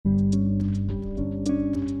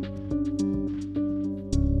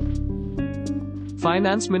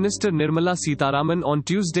Finance Minister Nirmala Sitharaman on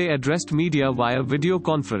Tuesday addressed media via video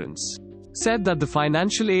conference. Said that the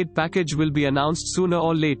financial aid package will be announced sooner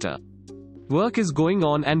or later. Work is going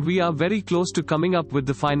on and we are very close to coming up with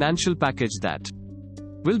the financial package that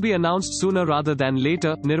will be announced sooner rather than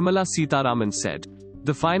later, Nirmala Sitharaman said.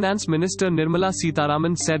 The Finance Minister Nirmala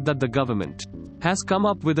Sitharaman said that the government has come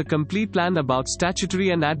up with a complete plan about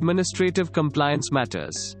statutory and administrative compliance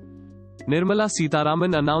matters. Nirmala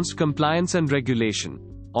Sitharaman announced compliance and regulation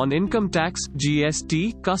on income tax,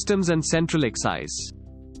 GST, customs and central excise,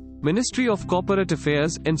 Ministry of Corporate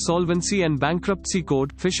Affairs, Insolvency and Bankruptcy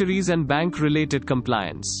Code, Fisheries and Bank-related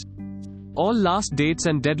compliance. All last dates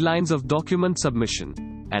and deadlines of document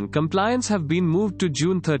submission and compliance have been moved to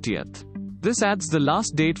June 30th. This adds the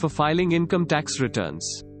last date for filing income tax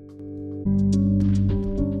returns.